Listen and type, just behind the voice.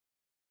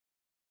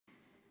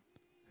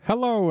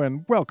Hello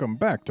and welcome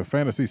back to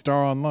Phantasy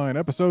Star Online,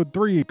 Episode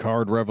 3,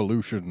 Card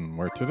Revolution,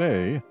 where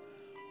today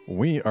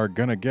we are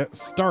gonna get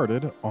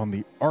started on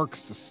the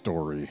Arkz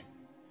story.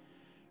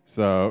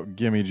 So,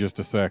 give me just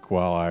a sec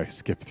while I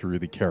skip through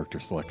the character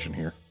selection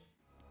here.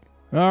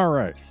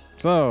 Alright,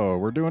 so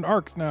we're doing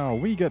Arkz now.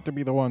 We get to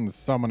be the ones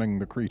summoning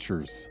the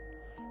creatures.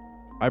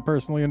 I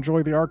personally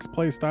enjoy the Arkz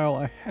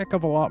playstyle a heck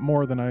of a lot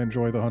more than I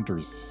enjoy the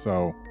Hunters,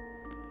 so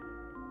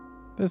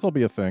this'll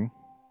be a thing.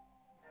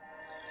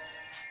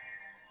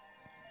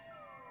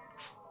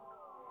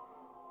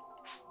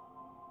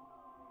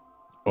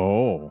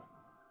 Oh.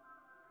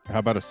 How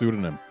about a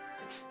pseudonym?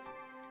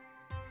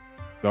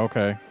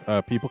 Okay.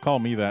 People call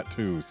me that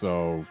too,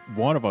 so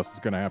one of us is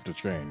going to have to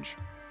change.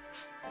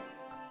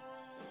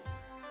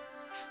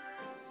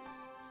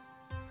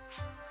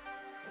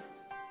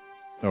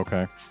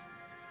 Okay.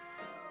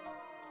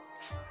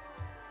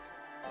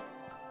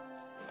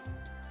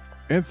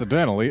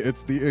 Incidentally,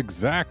 it's the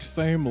exact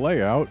same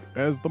layout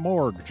as the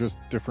morgue, just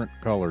different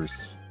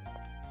colors.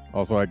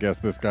 Also, I guess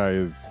this guy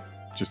is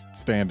just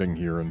standing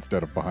here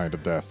instead of behind a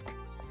desk.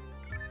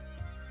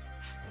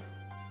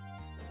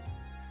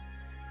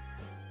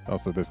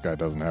 Also, this guy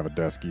doesn't have a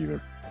desk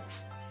either.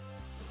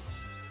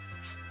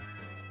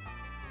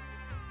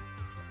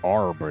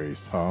 R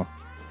base, huh?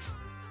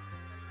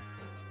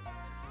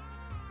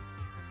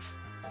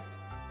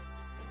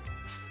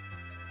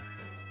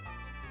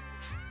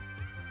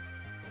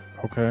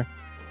 Okay.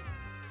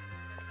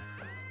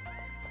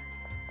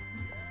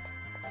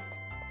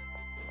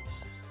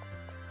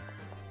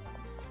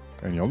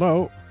 And you'll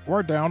know,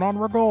 we're down on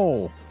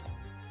Regol.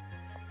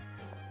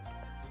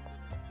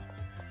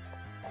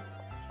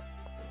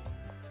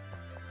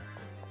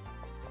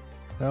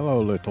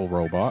 Hello, little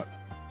robot.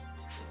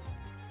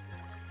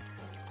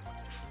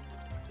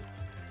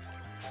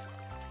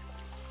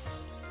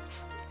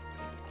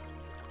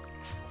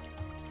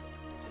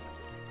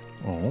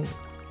 Oh.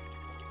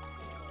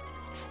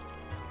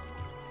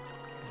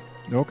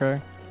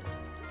 Okay.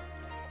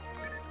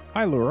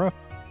 Hi, Lura.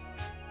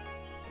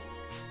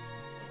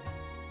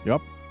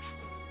 Yup.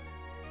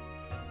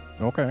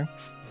 Okay.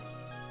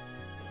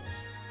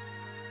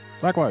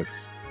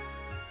 Likewise.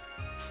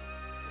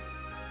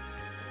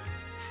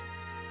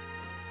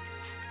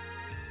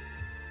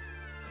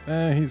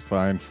 He's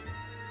fine.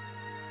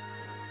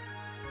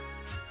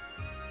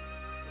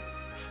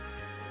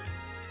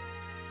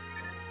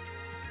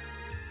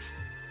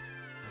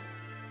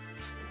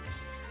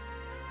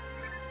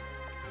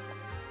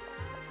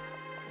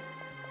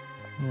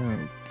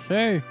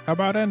 Okay, how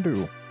about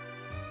Endu?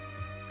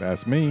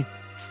 That's me.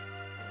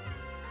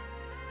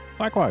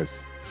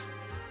 Likewise.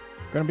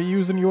 Gonna be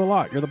using you a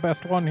lot. You're the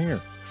best one here.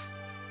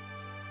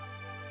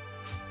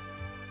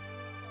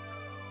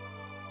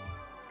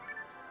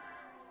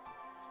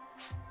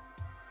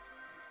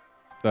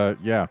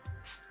 Yeah.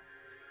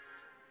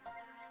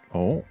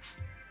 Oh.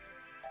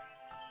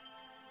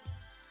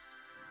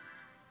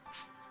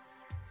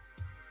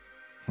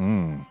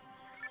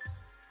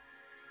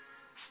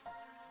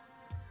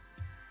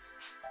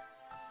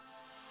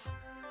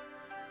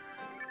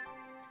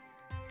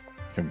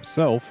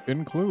 Himself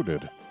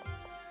included.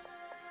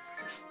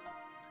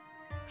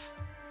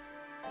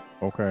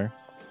 Okay.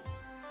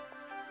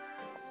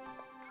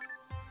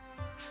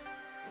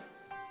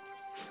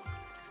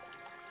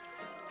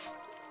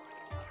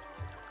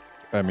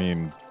 I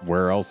mean,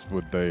 where else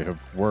would they have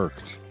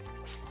worked?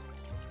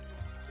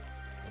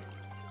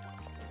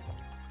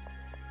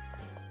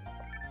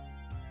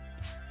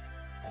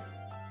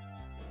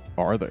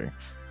 Are they?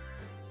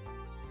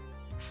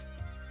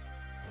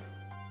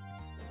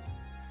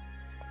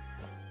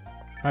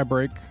 Hi,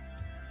 Break.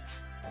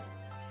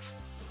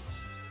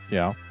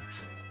 Yeah.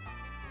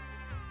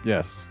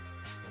 Yes.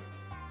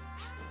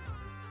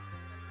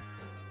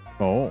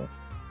 Oh.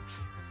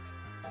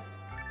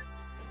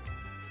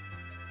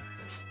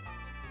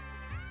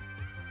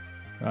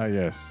 Ah,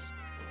 yes.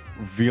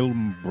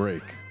 Vilm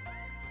Break.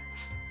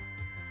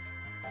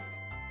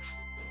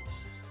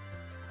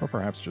 Or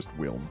perhaps just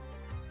Wilm.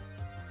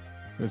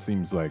 It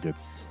seems like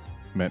it's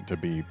meant to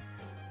be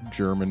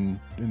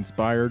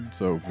German-inspired,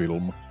 so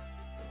Vilm.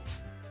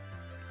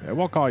 Yeah,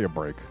 we'll call you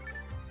Break.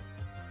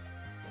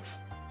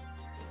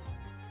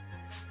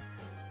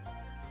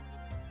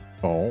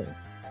 Oh.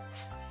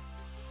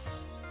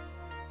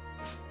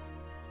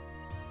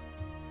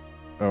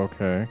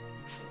 Okay.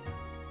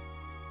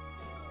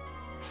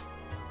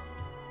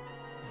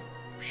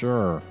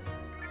 Sure.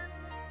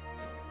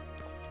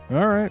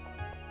 All right.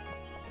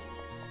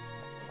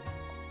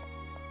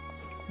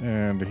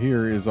 And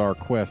here is our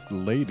quest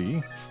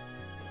lady.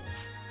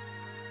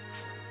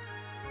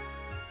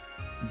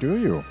 Do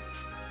you?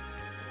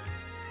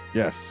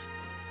 Yes.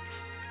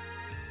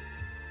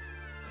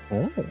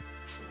 Oh.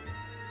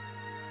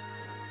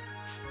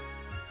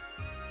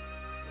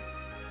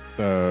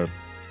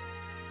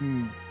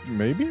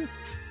 Maybe?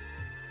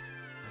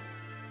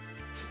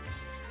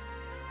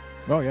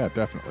 Oh, yeah,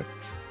 definitely.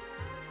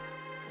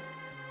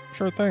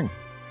 Sure thing.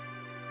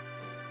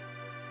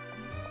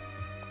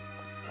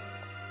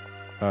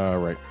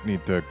 Right.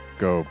 Need to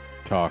go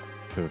talk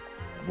to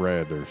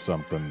red or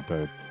something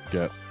to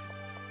get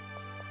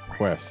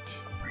quest.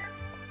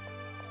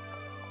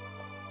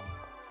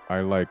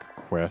 I like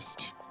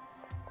quest.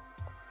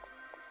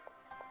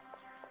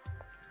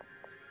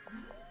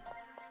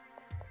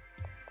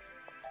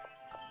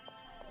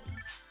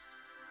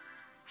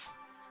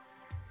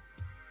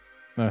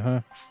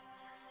 Uh-huh.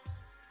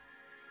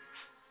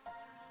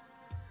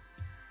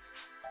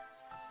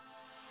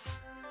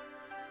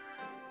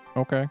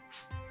 Okay.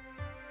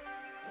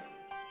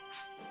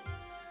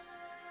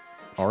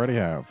 Already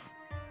have.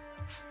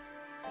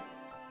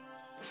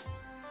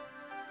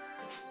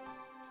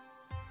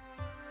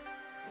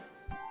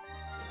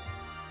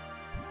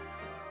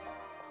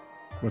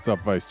 What's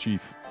up, Vice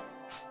Chief?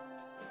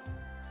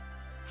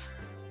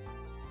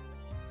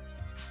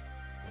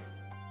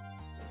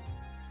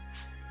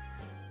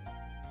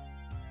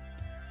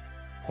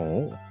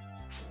 Oh.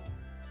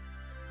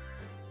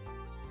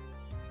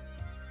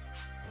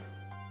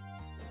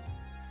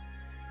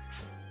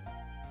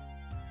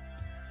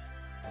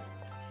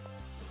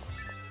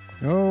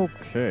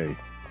 Okay.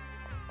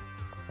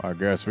 I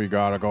guess we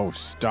gotta go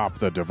stop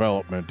the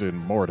development in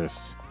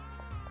Mortis.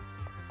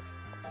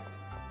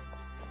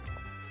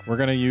 We're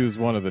gonna use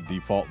one of the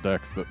default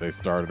decks that they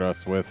started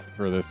us with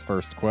for this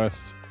first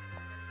quest.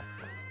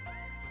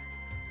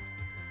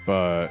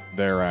 But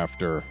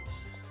thereafter,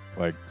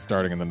 like,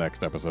 starting in the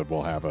next episode,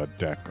 we'll have a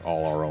deck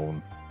all our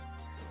own.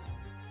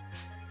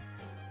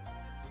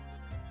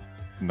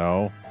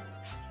 No.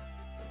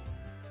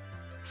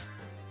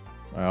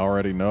 I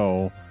already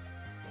know.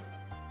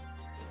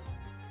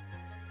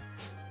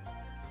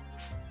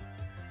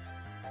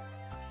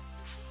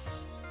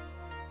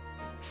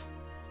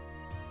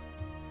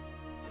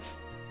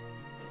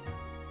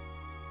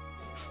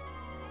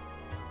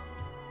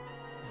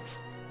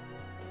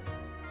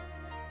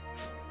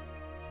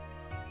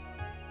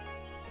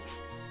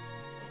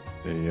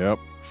 Yep.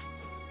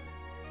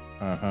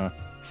 Uh-huh.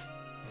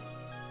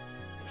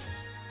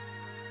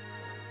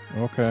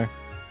 Okay.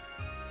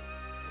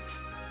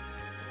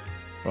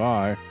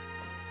 Bye.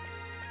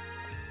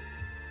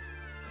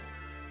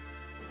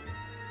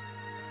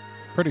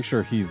 Pretty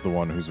sure he's the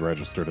one who's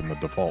registered in the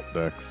default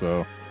deck,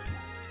 so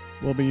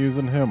we'll be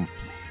using him.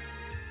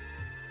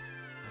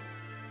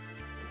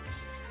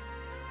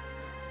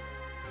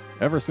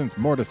 Ever since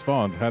Mortis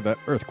Fawns had that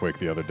earthquake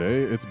the other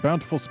day, its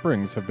bountiful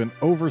springs have been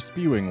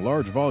overspewing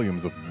large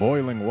volumes of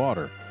boiling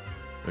water.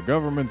 The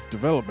government's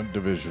development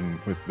division,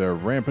 with their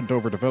rampant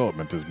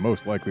overdevelopment, is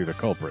most likely the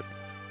culprit.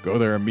 Go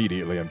there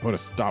immediately and put a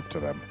stop to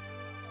them.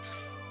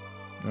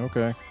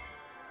 Okay.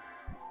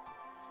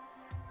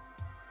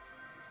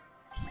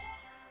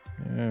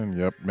 And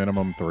yep,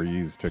 minimum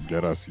 3s to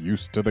get us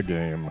used to the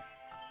game.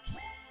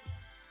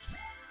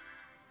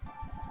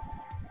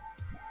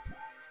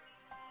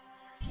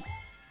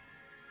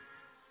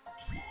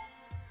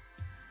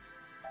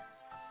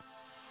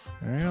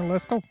 And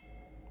let's go.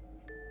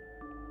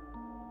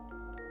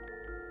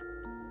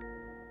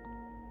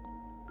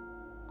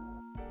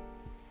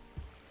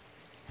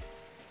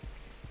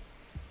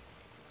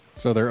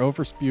 So they're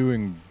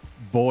overspewing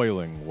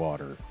boiling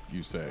water,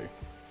 you say?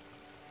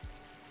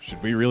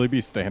 Should we really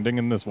be standing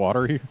in this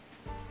water here?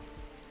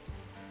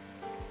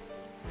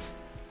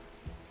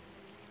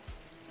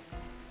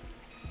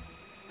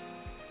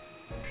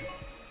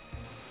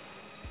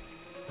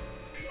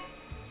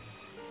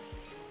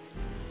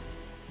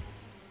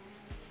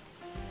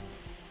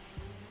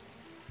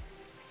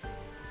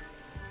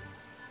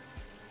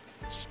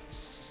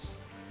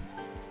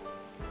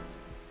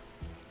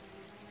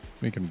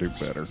 We can do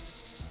better.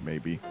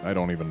 Maybe. I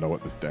don't even know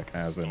what this deck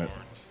has in it.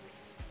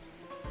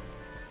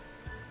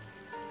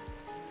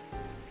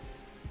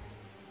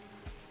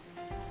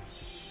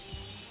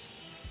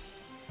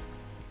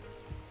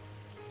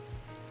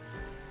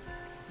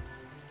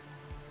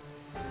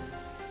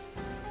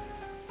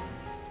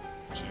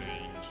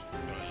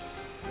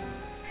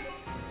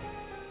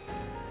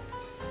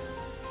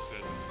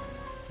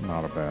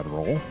 Not a bad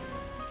roll.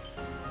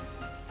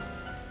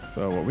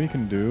 So what we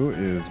can do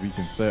is we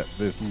can set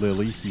this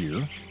Lily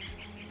here.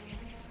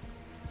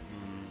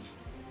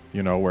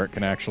 You know, where it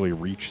can actually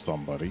reach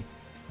somebody.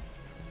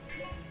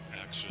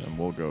 And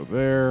we'll go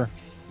there.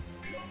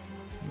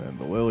 And then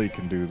the Lily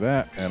can do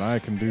that, and I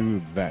can do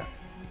that.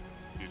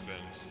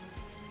 Defense.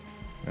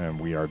 And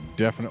we are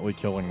definitely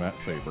killing that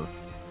Saber.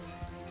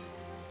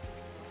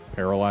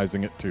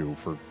 Paralyzing it too,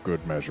 for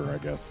good measure, I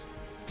guess.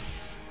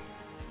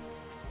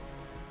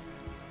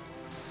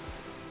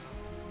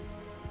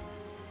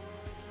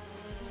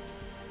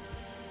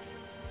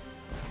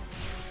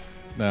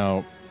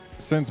 Now,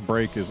 since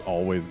Break is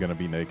always going to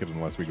be naked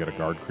unless we get a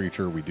guard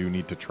creature, we do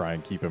need to try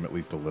and keep him at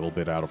least a little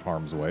bit out of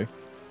harm's way.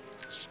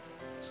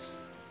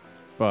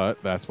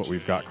 But that's what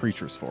we've got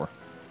creatures for.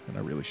 And I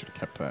really should have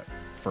kept that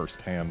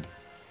first hand.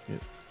 It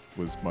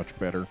was much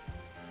better.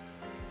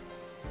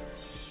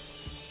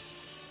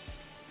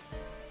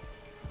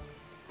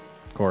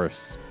 Of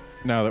course,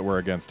 now that we're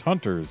against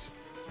hunters,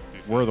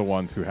 we're the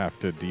ones who have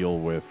to deal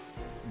with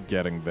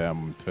getting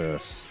them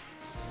to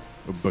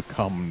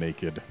become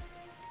naked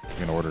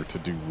in order to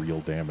do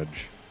real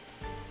damage.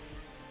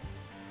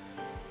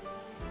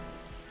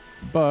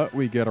 But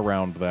we get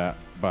around that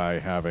by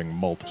having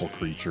multiple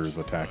creatures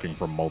attacking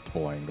from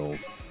multiple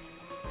angles.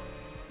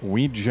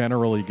 We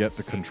generally get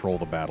to control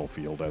the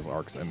battlefield as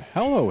Arkz. And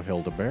hello,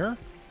 Hildebear.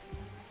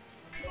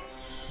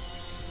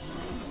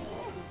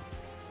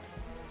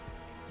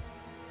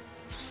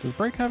 Does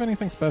Break have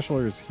anything special,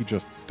 or is he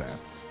just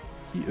stats?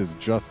 He is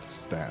just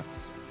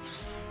stats.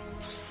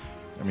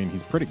 I mean,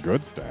 he's pretty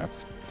good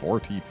stats. 4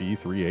 TP,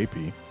 3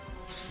 AP.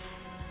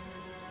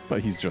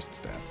 But he's just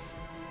stats.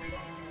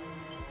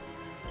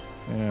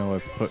 And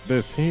let's put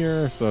this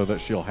here so that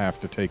she'll have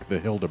to take the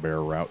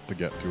Hildebear route to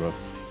get to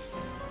us.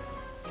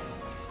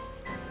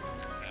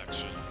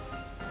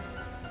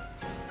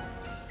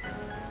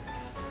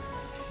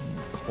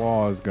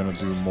 Claw is going to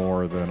do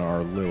more than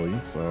our Lily,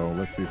 so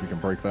let's see if we can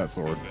break that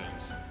sword.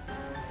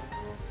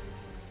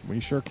 We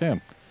sure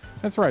can.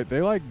 That's right,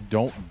 they like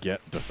don't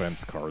get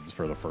defense cards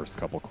for the first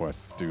couple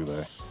quests, do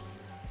they?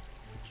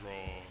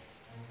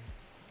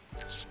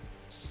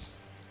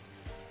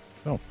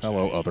 Oh,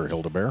 hello, other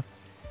Hildebear.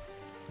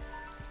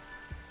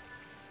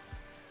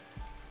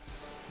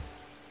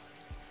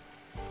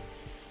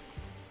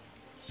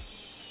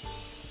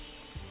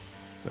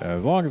 So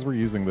as long as we're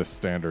using this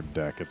standard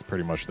deck, it's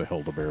pretty much the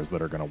Hildebears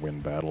that are going to win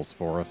battles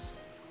for us.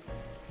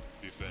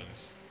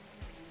 Defense.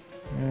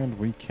 And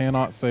we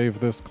cannot save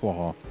this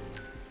Claw.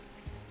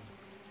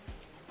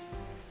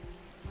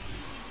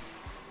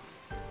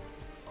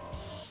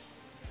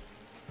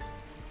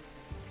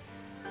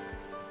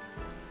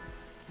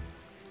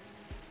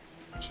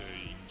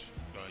 Change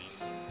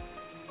dice.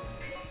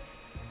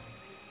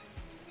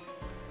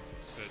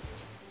 Set.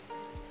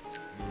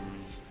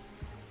 Move.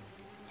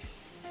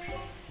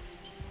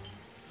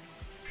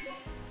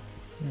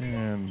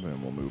 And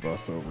then we'll move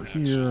us over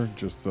here,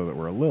 just so that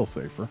we're a little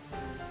safer.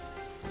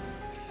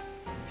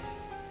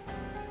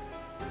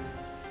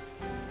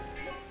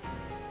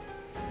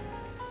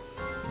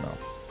 No.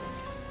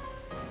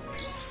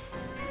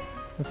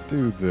 Let's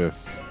do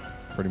this.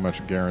 Pretty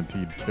much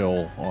guaranteed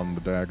kill on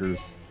the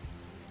daggers.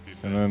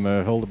 And then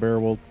the Hildebear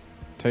will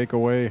take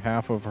away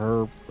half of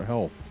her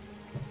health.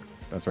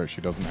 That's right, she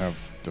doesn't have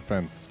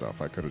defense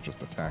stuff. I could have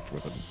just attacked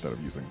with it instead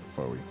of using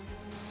the PSOe3.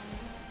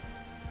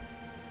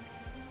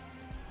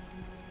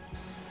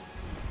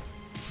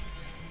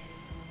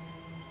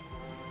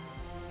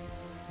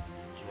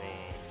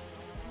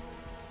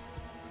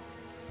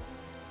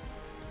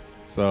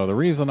 So the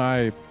reason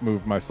I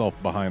moved myself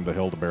behind the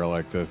Hildebear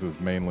like this is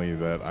mainly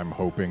that I'm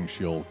hoping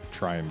she'll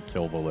try and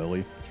kill the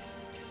Lily.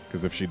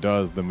 Because if she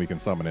does, then we can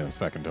summon in a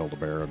second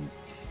Hildebear, and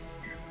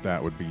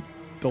that would be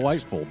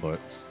delightful, but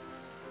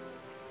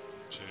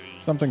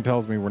something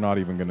tells me we're not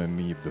even going to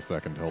need the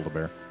second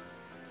Hildebear.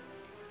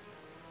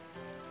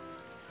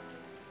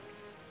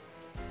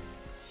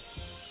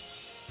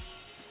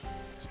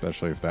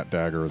 Especially if that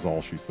dagger is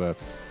all she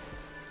sets.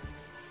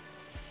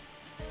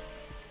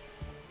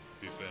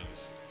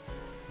 Defense.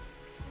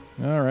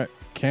 Alright,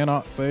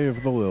 cannot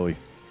save the Lily.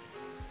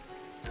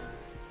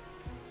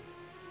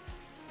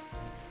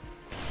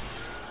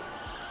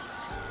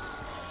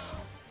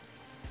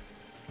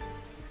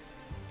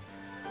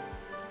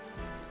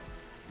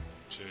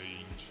 Change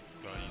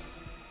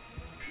dice.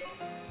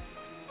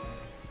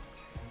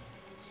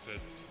 Set.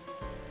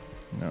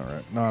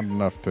 Alright, not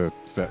enough to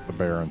set the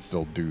bear and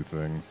still do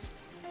things.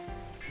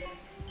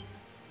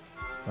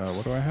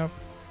 What do I have?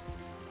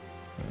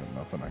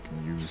 Nothing I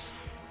can use.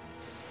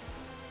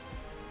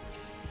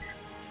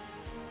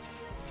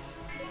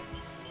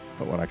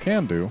 But what I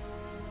can do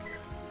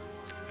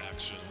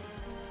Action.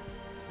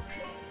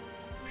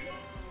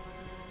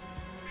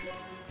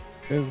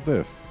 is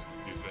this.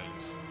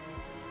 Defense.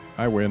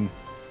 I win.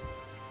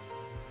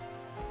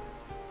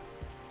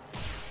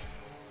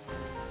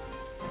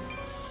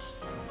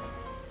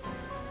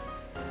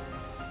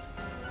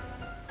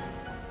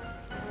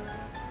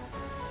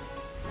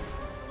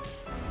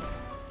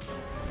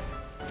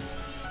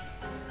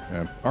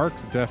 Yeah,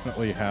 Arkz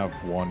definitely have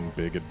one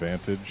big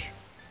advantage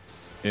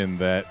in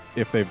that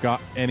if they've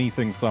got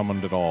anything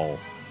summoned at all,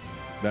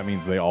 that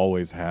means they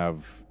always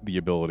have the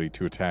ability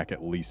to attack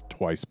at least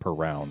twice per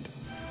round.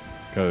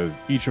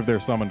 Because each of their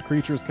summoned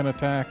creatures can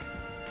attack,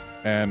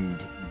 and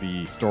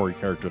the story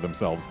character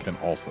themselves can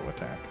also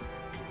attack.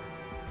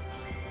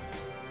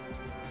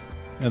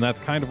 And that's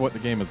kind of what the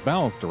game is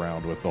balanced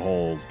around, with the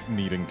whole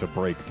needing to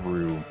break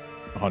through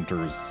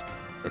Hunter's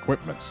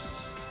equipment.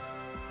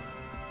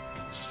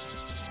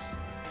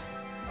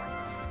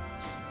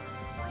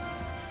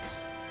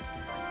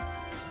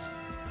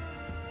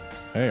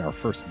 Hey, our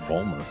first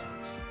Volmer.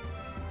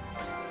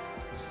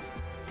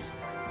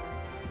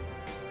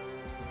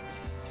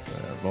 So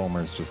yeah,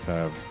 Volmers just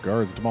have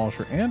Guards,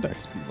 Demolisher, and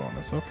XP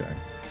bonus. Okay.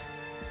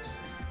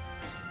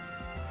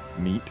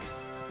 Neat.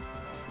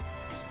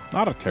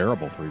 Not a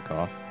terrible 3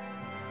 cost.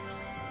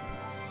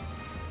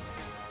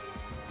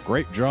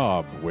 Great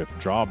job, with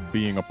job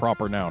being a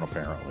proper noun,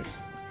 apparently.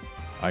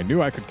 I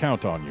knew I could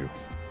count on you.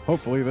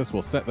 Hopefully this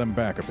will set them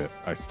back a bit.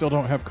 I still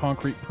don't have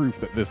concrete proof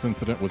that this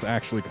incident was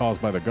actually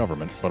caused by the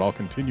government, but I'll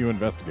continue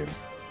investigating.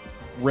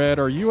 Red,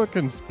 are you a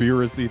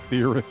conspiracy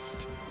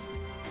theorist?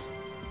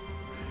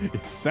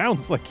 It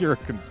sounds like you're a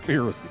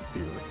conspiracy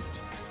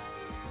theorist.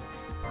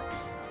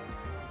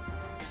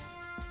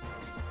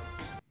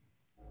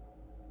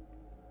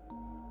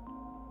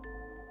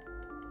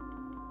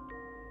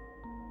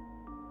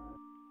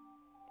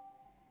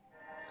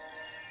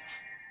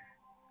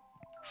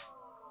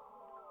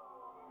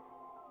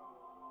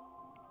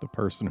 The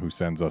person who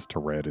sends us to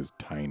Red is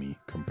tiny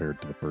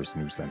compared to the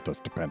person who sent us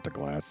to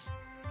Pentaglass.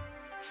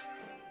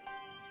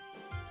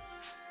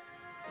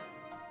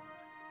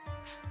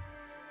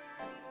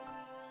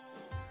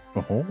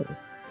 Oh.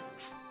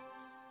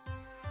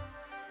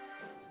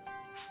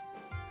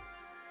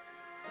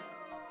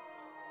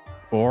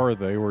 Or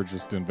they were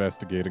just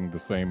investigating the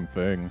same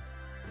thing.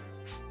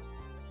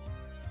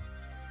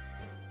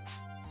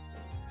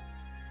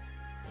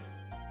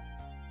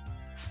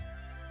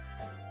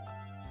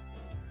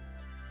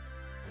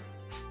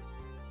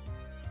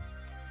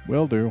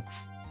 Will do.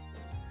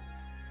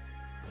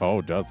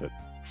 Oh, does it?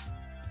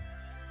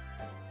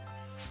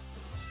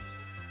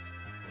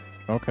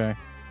 Okay.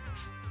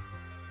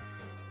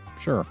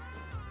 Sure.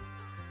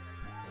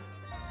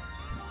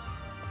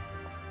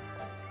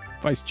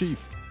 Vice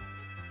Chief.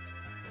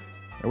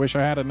 I wish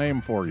I had a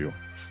name for you.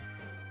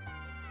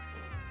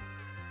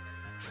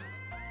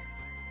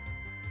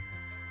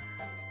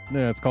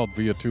 Yeah, it's called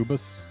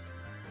Viatubus.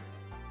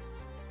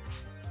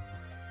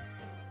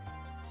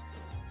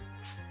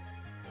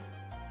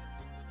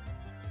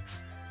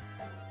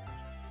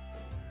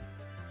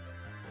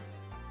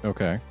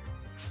 Okay.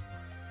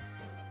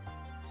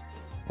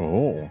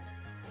 Oh.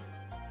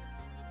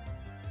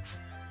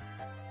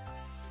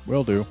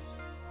 Will do.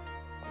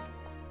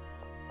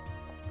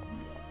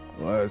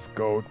 Let's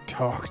go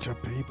talk to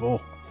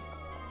people.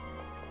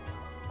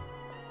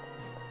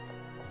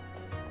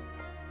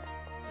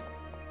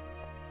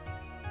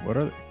 What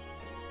are they?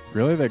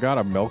 Really? They got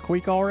a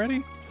Milkweek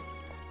already?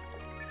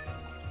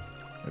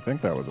 I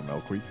think that was a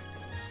Milkweek.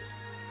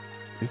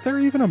 Is there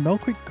even a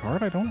Milkweek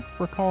card? I don't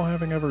recall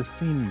having ever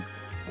seen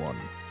one.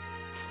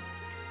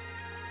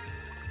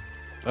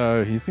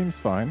 He seems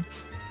fine.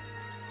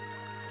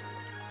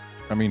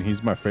 I mean,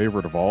 he's my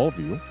favorite of all of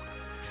you.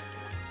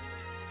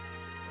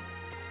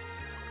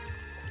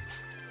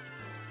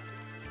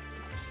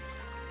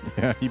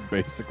 Yeah, he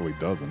basically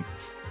doesn't.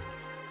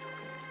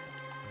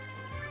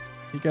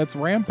 He gets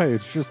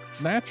Rampage just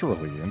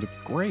naturally, and it's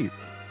great.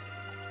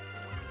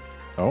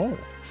 Oh.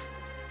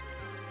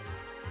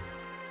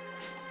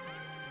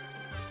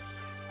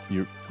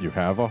 You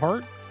have a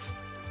heart?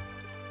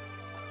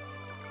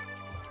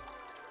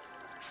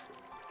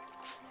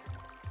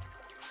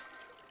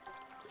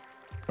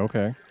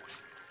 Okay.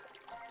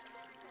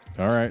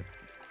 All right.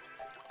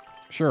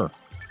 Sure.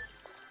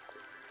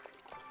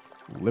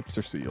 Lips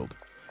are sealed.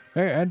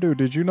 Hey, Endu,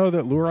 did you know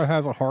that Lura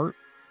has a heart?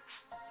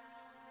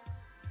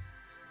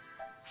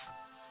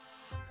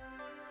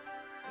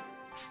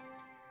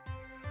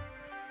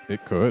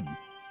 It could.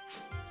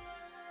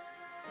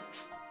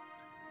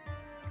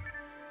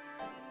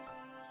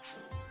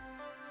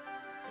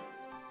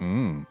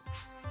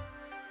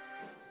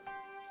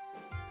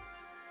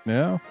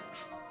 Yeah.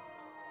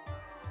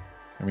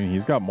 I mean,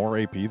 he's got more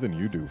AP than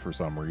you do for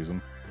some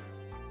reason.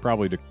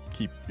 Probably to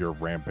keep your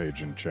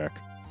Rampage in check.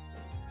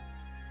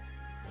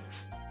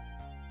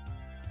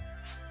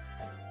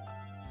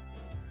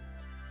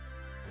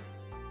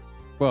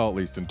 Well, at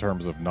least in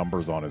terms of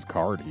numbers on his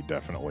card, he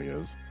definitely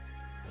is.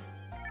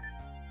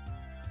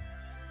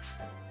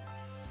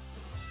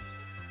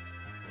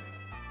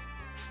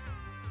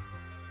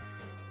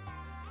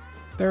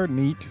 They're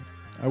neat.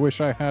 I wish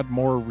I had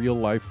more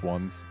real-life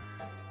ones.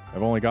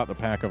 I've only got the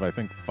pack of, I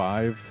think,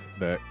 5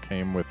 that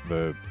came with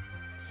the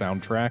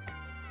soundtrack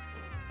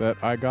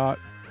that I got.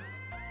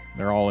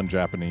 They're all in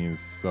Japanese,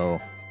 so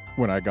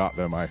when I got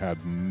them, I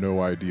had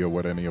no idea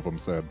what any of them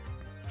said.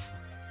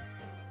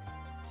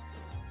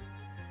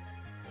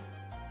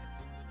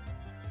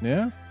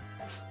 Yeah?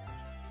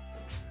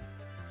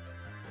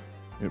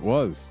 It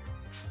was.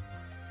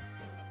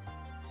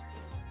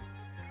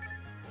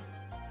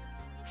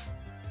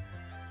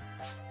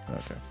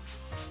 Okay.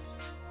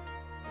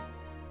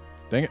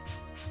 Dang it.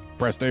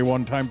 Pressed A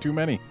one time too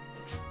many.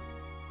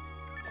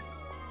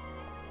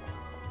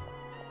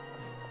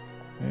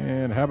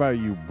 And how about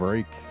you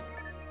break?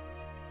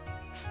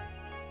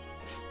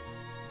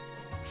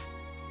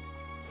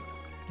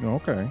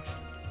 Okay.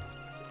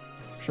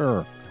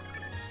 Sure.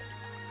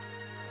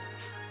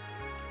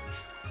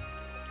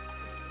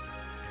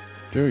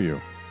 Do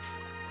you?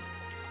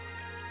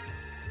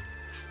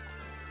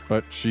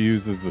 But she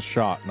uses a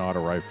shot, not a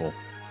rifle.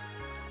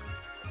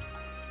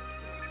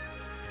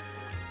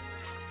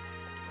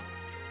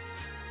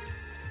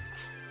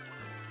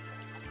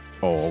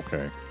 Oh,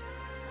 okay.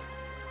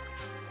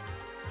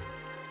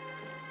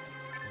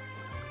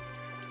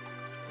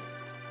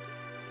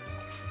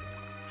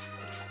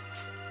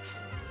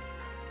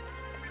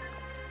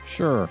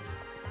 Sure.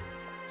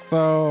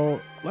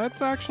 So,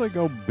 let's actually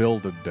go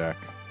build a deck.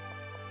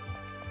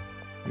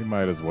 We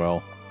might as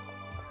well.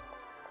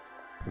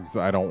 Because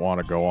I don't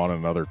want to go on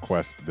another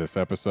quest this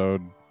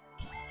episode.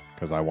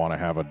 because I want to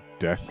have a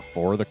deck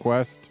for the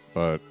quest,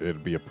 but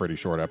it'd be a pretty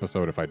short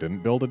episode if I didn't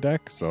build a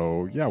deck.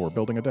 So yeah, we're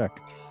building a deck.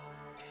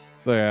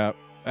 So yeah,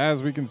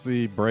 as we can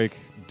see, Break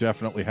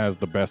definitely has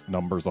the best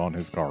numbers on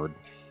his card.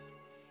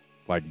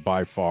 Like,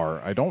 by far.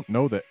 I don't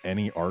know that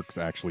any Arkz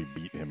actually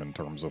beat him in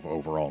terms of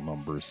overall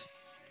numbers.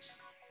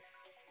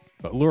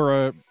 But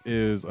Lura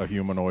is a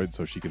humanoid,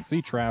 so she can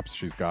see traps.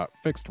 She's got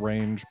fixed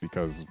range,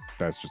 because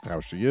that's just how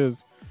she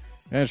is.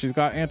 And she's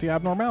got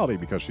anti-abnormality,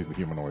 because she's a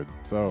humanoid.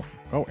 So,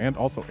 oh, and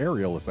also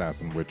Aerial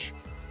Assassin, which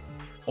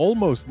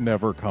almost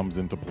never comes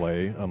into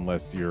play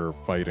unless you're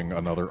fighting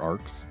another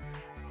Arkz.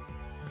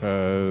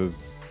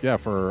 Because, yeah,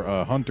 for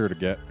a hunter to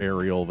get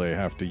Aerial, they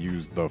have to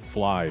use the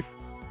Fly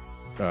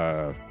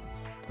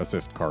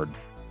assist card,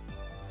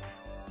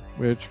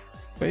 which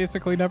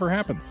basically never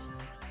happens.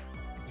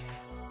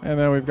 And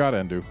then we've got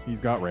Endu.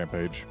 He's got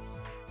Rampage.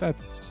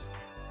 That's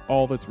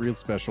all that's real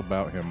special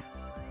about him.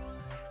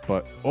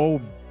 But oh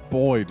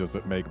boy, does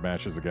it make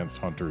matches against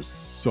hunters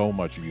so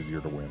much easier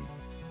to win.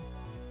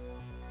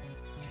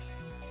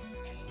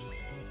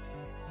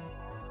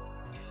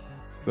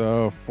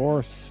 So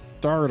for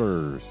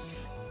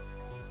starters,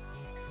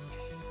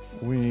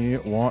 we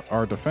want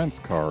our defense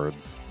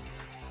cards.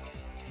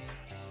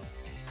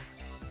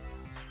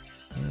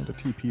 And a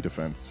TP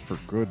defense for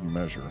good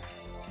measure.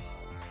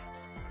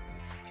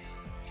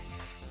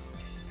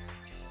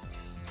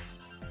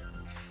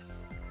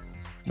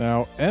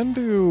 Now,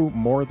 Endu,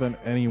 more than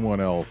anyone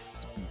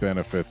else,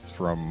 benefits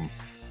from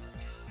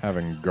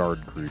having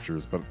guard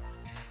creatures, but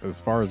as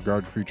far as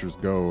guard creatures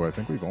go, I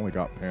think we've only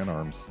got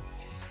Panarms.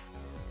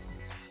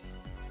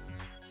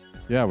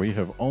 Yeah, we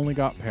have only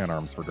got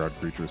Panarms for guard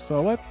creatures,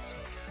 so let's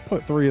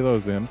put 3 of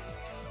those in.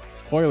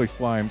 Oily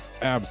Slimes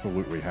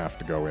absolutely have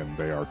to go in.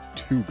 They are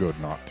too good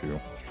not to.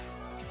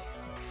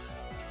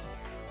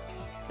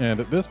 And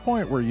at this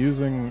point, we're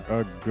using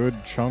a good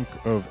chunk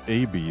of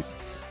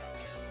A-Beasts.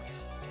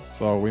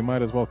 So we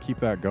might as well keep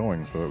that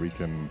going so that we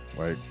can,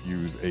 like,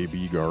 use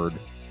AB Guard.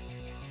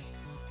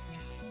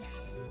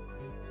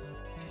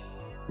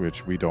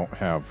 Which we don't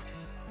have.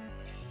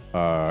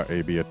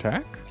 AB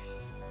Attack?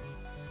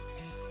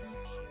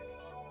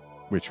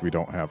 Which we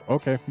don't have.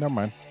 Okay, never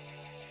mind.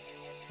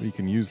 We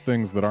can use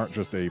things that aren't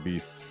just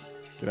A-Beasts.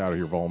 Get out of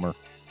here, Volmer.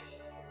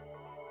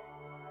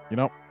 You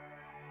know,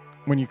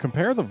 when you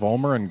compare the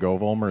Volmer and Go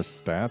Volmer's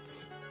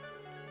stats,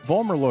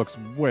 Volmer looks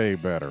way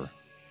better.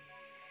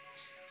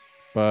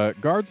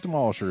 But Guard's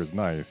Demolisher is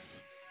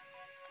nice.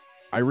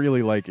 I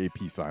really like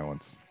AP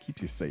Silence.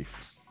 Keeps you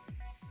safe.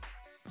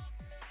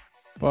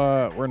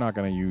 But we're not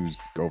going to use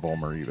Go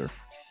Volmer either.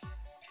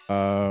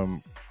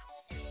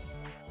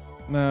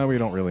 No, we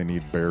don't really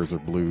need bears or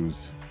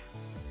blues.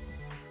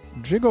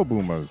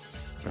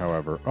 Jigoboomas,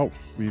 however. Oh,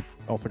 we've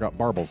also got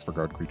Barbles for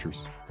guard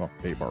creatures. Well,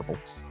 a Barble.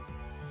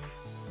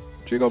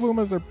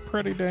 Jigoboomas are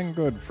pretty dang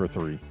good for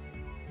 3.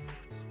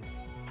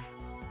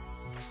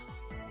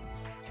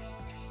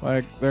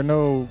 Like, they're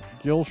no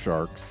gill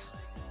sharks,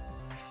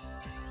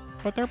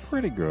 but they're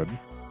pretty good.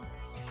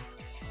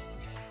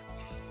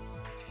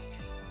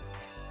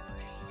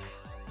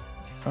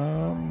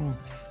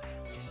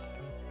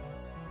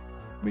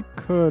 We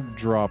could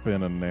drop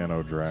in a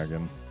Nano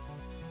Dragon.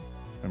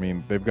 I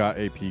mean, they've got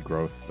AP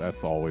growth.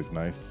 That's always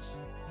nice.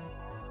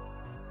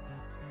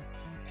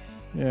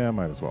 Yeah,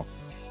 might as well.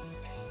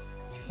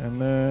 And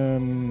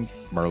then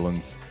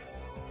Merlins.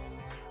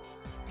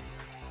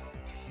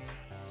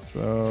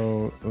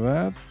 So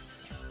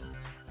that's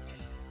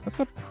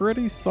a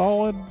pretty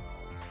solid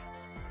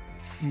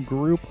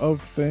group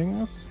of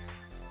things.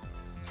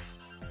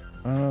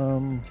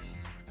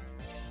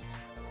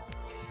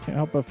 Can't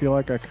help but feel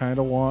like I kind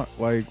of want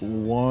like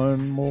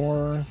one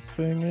more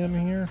thing in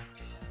here.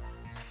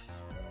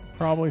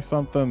 Probably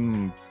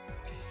something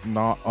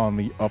not on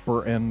the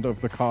upper end of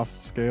the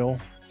cost scale.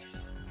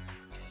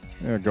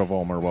 Yeah, Go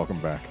Volmer, welcome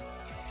back.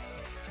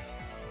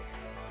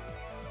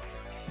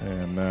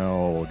 And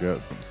now we'll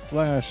get some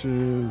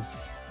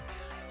slashes.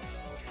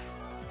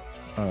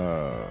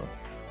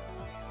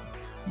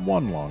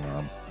 One long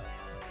arm.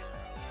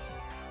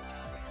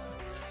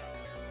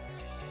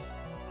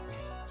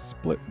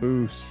 Split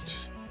boost.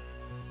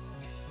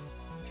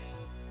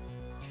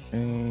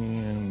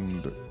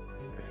 And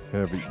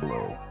heavy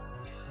blow.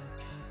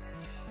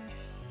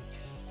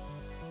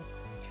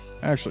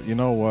 Actually, you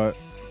know what?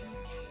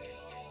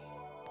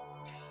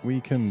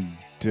 We can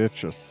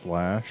ditch a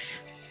slash.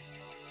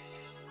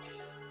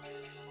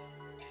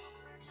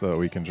 So that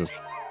we can just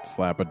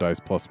slap a dice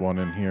 +1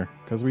 in here.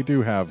 Because we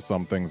do have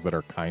some things that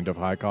are kind of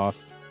high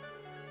cost.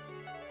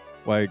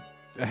 Like,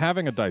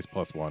 having a dice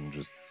 +1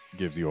 just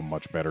gives you a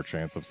much better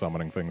chance of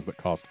summoning things that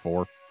cost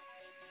 4.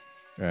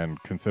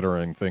 And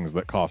considering things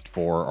that cost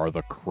 4 are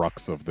the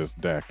crux of this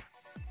deck,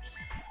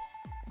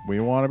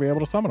 we want to be able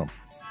to summon them.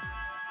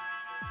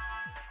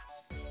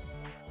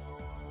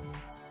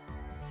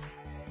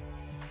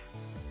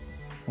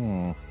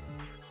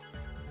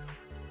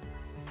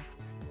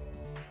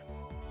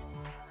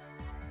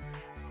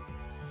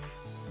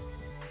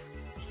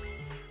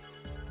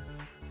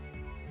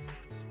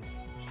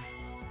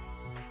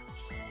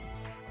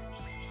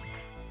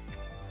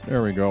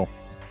 There we go.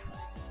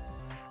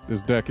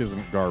 This deck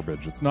isn't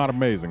garbage. It's not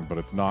amazing, but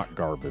it's not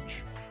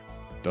garbage.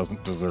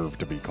 Doesn't deserve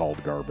to be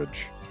called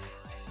garbage.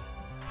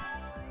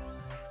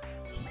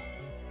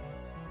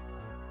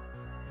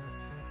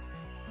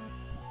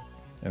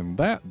 And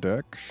that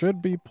deck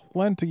should be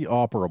plenty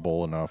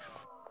operable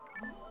enough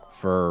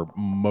for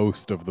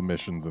most of the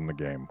missions in the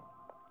game.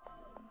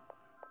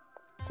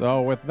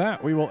 So with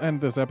that, we will end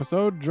this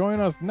episode. Join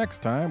us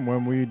next time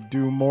when we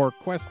do more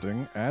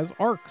questing as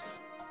Arkz.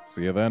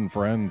 See you then,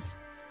 friends.